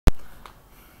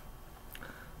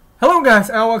Hello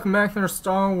guys, and welcome back to our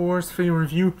Star Wars figure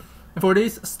review. And for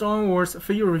today's Star Wars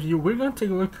figure review, we're going to take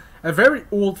a look at a very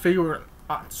old figure.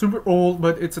 Super old,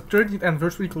 but it's a 30th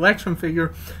anniversary collection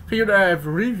figure that I've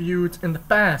reviewed in the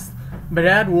past. But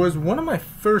that was one of my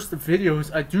first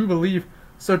videos, I do believe.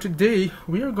 So today,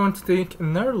 we are going to take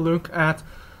another look at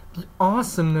the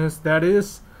awesomeness that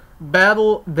is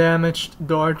Battle Damaged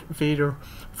Darth Vader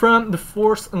from The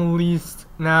Force Unleashed.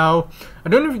 Now, I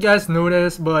don't know if you guys know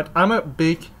this, but I'm a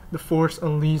big The Force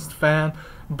Unleashed fan.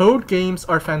 Both games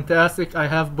are fantastic. I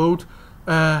have both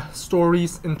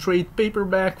stories in trade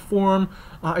paperback form.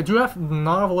 I do have the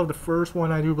novel of the first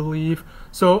one, I do believe.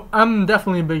 So I'm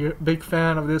definitely a big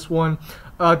fan of this one.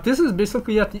 This is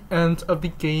basically at the end of the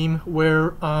game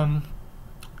where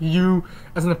you,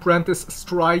 as an apprentice,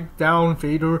 strike down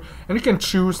Vader, and you can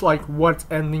choose like what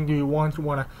ending do you want. You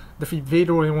want to defeat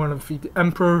Vader or you want to defeat the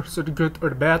Emperor, so the good or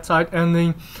the bad side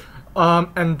ending.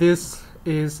 And this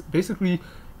is basically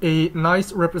a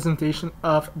nice representation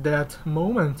of that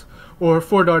moment, or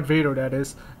for Darth Vader, that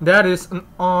is. That is an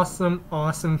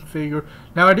awesome figure.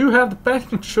 Now I do have the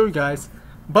packaging to show you guys,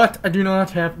 but I do not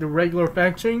have the regular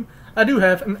packaging. I do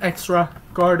have an extra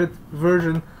carded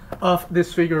version of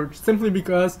this figure, simply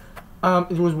because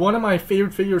it was one of my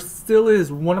favorite figures, still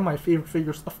is one of my favorite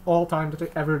figures of all time that I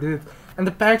ever did. And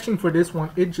the packaging for this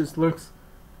one, it just looks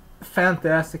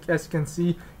fantastic, as you can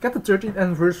see. Got the 30th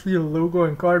anniversary logo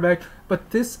and card back, but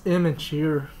this image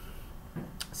here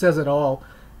says it all.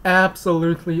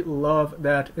 Absolutely love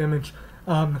that image.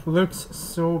 Looks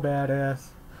so badass.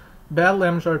 Battle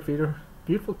Damaged Darth Vader,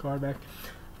 beautiful card back.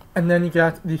 And then you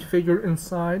got the figure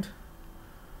inside.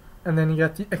 And then you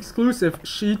got the exclusive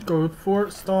sheet code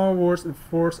for Star Wars The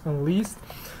Force Unleashed.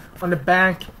 On the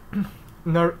back,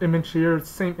 another image here, it's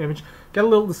the same image. Got a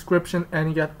little description, and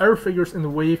you got other figures in the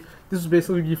wave. This is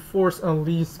basically the Force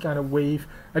Unleashed kind of wave.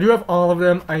 I do have all of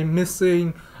them. I'm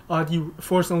missing the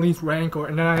Force Unleashed Rancor,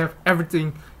 and then I have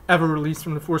everything ever released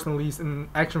from the Force Unleashed in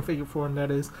action figure form,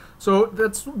 that is. So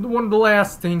that's one of the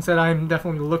last things that I'm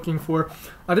definitely looking for.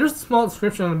 There's a small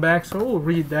description on the back, so we'll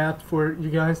read that for you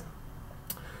guys.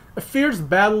 A fierce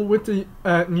battle with the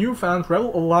newfound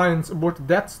Rebel Alliance aboard the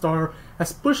Death Star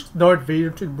has pushed Darth Vader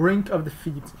to the brink of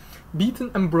defeat.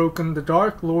 Beaten and broken, the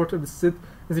Dark Lord of the Sith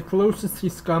is the closest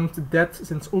he's come to death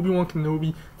since Obi-Wan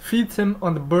Kenobi defeats him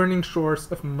on the burning shores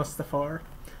of Mustafar.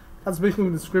 That's basically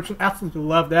the description. Absolutely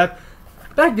love that.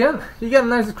 Back then, you get a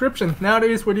nice description.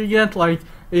 Nowadays, what do you get? Like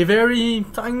a very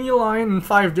tiny line in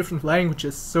 5 different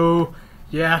languages. So,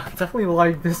 yeah, definitely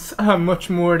like this much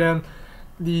more than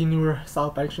the newer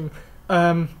style packaging.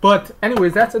 But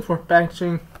anyways, that's it for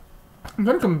packaging. I'm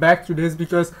gonna come back to this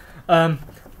because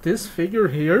this figure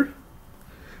here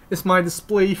is my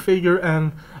display figure,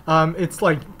 and it's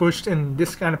like pushed in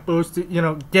this kind of pose to, you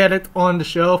know, get it on the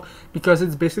shelf, because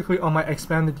it's basically on my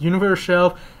expanded universe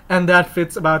shelf, and that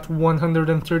fits about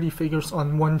 130 figures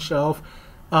on one shelf.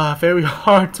 Very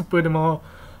hard to put them all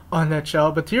on that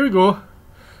shelf, but here we go.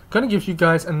 Gonna give you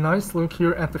guys a nice look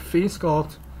here at the face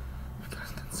sculpt.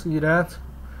 See that?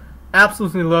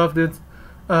 Absolutely loved it.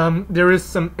 There is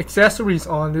some accessories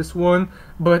on this one,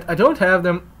 but I don't have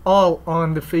them all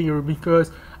on the figure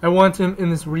because I want him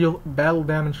in this real battle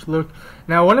damage look.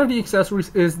 Now, one of the accessories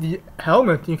is the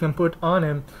helmet you can put on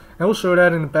him. I will show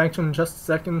that in the packaging in just a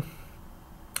second.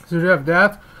 So you have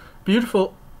that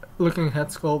beautiful looking head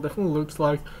sculpt. Definitely looks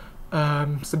like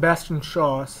Sebastian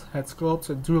Shaw's head sculpt,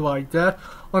 so I do like that.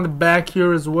 On the back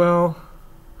here as well,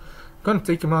 I'm gonna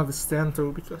take him out of the stand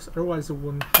though, because otherwise it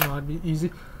would not be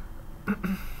easy.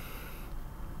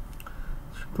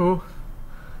 Cool.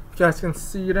 You guys can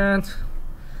see that.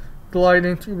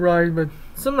 Gliding too bright, but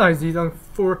some nice detailing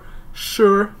for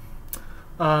sure.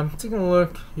 Taking a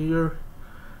look here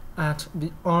at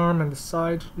the arm and the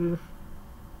side here.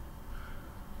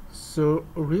 So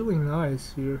really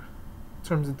nice here in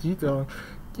terms of detailing.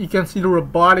 You can see the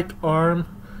robotic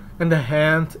arm and the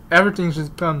hand, everything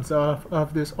just comes off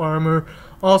of this armor.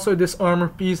 Also, this armor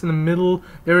piece in the middle,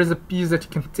 there is a piece that you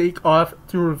can take off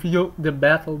to reveal the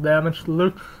battle damaged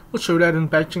look. We'll show that in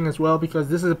packaging as well, because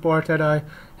this is a part that I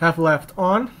have left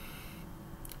on.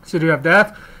 So you have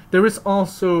that. There is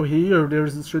also here,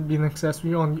 should be an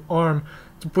accessory on the arm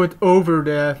to put over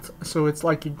that, so it's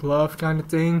like a glove kind of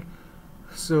thing.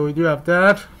 So we do have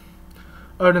that.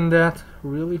 Other than that,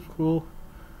 really cool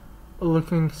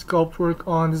looking sculpt work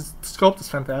on this. Sculpt is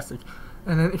fantastic.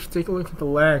 And then if you take a look at the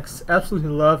legs, absolutely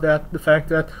love that, the fact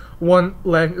that one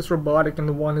leg is robotic and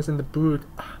the one is in the boot.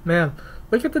 Man,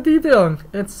 look at the detailing.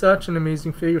 It's such an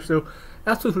amazing figure, so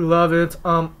absolutely love it.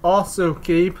 Also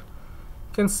cape,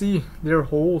 you can see there are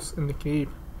holes in the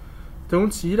cape.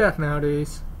 Don't see that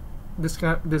nowadays.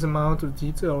 this amount of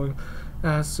detailing.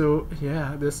 So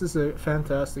yeah, this is a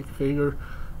fantastic figure.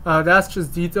 That's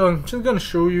just detail. I'm just gonna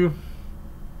show you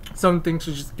some things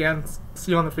you just can't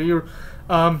see on the figure,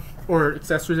 or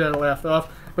accessories that I left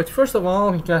off. But first of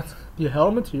all, you got the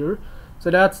helmet here. So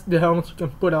that's the helmet you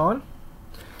can put on.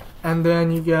 And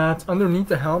then you got underneath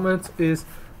the helmet is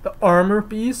the armor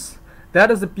piece. That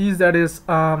is the piece that is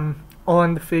on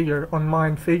the figure, on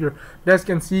my figure. You guys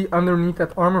can see underneath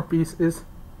that armor piece is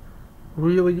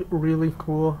really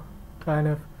cool. Kind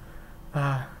of,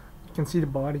 you can see the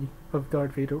body of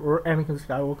Darth Vader, or Anakin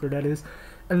Skywalker, that is.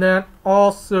 And then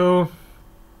also,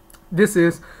 this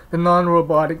is the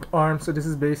non-robotic arm. So this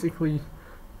is basically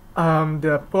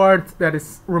the part that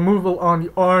is removable on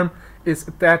the arm is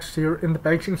attached here in the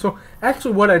packaging. So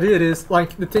actually what I did is,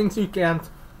 like, the things you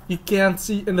can't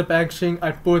see in the packaging,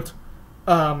 I put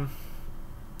off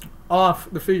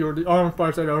the figure. The arm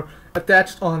parts that are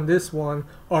attached on this one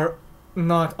are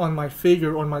not on my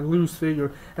figure, on my loose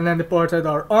figure, and then the parts that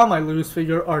are on my loose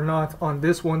figure are not on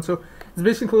this one. So it's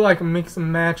basically like a mix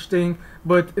and match thing,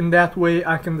 but in that way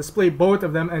I can display both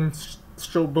of them and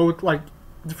show both like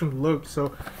different looks.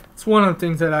 So it's one of the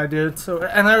things that I did. So,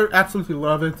 and I absolutely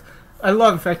love it. I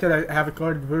love the fact that I have a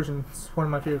carded version. It's one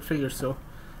of my favorite figures. So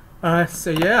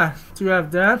yeah, to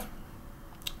have that,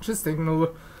 just taking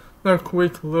another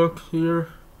quick look here.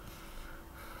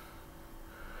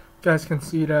 You guys can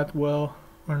see that well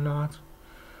or not.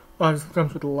 Obviously it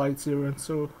comes with a lightsaber, and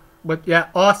so, but yeah,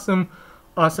 awesome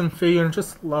figure, and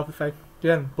just love the fact,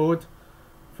 again, both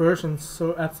versions.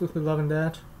 So absolutely loving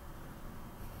that.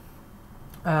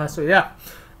 So yeah,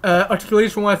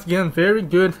 articulation wise, again, very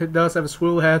good. It does have a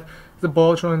swivel head, the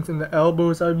ball joint in the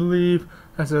elbows, I believe,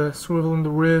 has a swivel in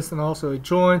the wrist, and also a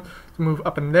joint to move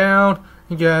up and down.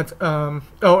 You get in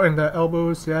the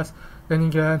elbows, yes. Then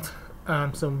you get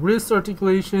some wrist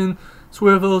articulation,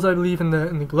 swivels, I believe, in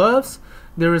the gloves.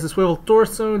 There is a swivel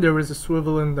torso. There is a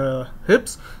swivel in the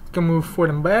hips. You can move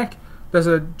forward and back. There's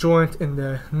a joint in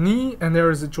the knee, and there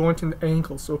is a joint in the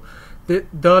ankle. So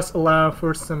it does allow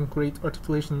for some great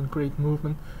articulation and great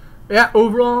movement. Yeah,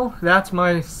 overall, that's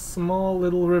my small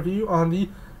little review on the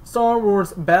Star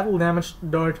Wars Battle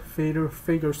Damaged Darth Vader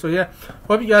figure. So yeah,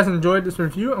 hope you guys enjoyed this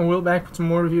review, and we'll be back with some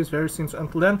more reviews very soon. So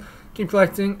until then, keep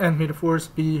collecting, and may the Force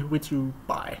be with you.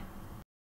 Bye.